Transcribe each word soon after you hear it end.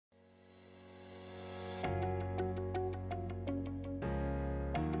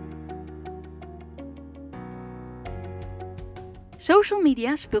Social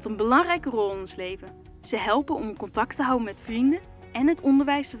media speelt een belangrijke rol in ons leven. Ze helpen om contact te houden met vrienden en het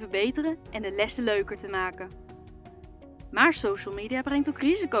onderwijs te verbeteren en de lessen leuker te maken. Maar social media brengt ook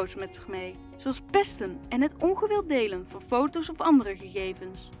risico's met zich mee, zoals pesten en het ongewild delen van foto's of andere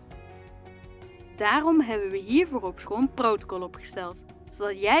gegevens. Daarom hebben we hiervoor op school een protocol opgesteld,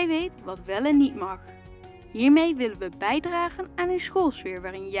 zodat jij weet wat wel en niet mag. Hiermee willen we bijdragen aan een schoolsfeer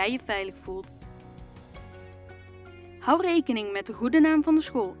waarin jij je veilig voelt. Hou rekening met de goede naam van de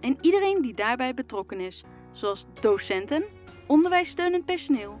school en iedereen die daarbij betrokken is, zoals docenten, onderwijssteunend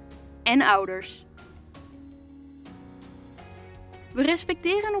personeel en ouders. We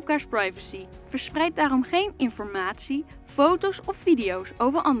respecteren elkaars privacy. Verspreid daarom geen informatie, foto's of video's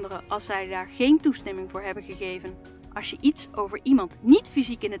over anderen als zij daar geen toestemming voor hebben gegeven. Als je iets over iemand niet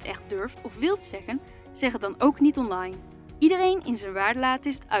fysiek in het echt durft of wilt zeggen, zeg het dan ook niet online. Iedereen in zijn waarde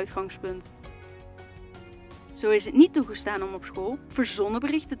laten is het uitgangspunt. Zo is het niet toegestaan om op school verzonnen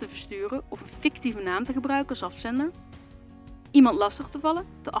berichten te versturen of een fictieve naam te gebruiken als afzender, iemand lastig te vallen,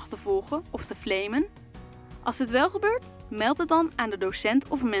 te achtervolgen of te flamen. Als dit wel gebeurt, meld het dan aan de docent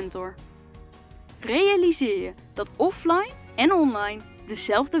of mentor. Realiseer je dat offline en online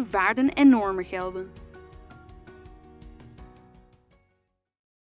dezelfde waarden en normen gelden.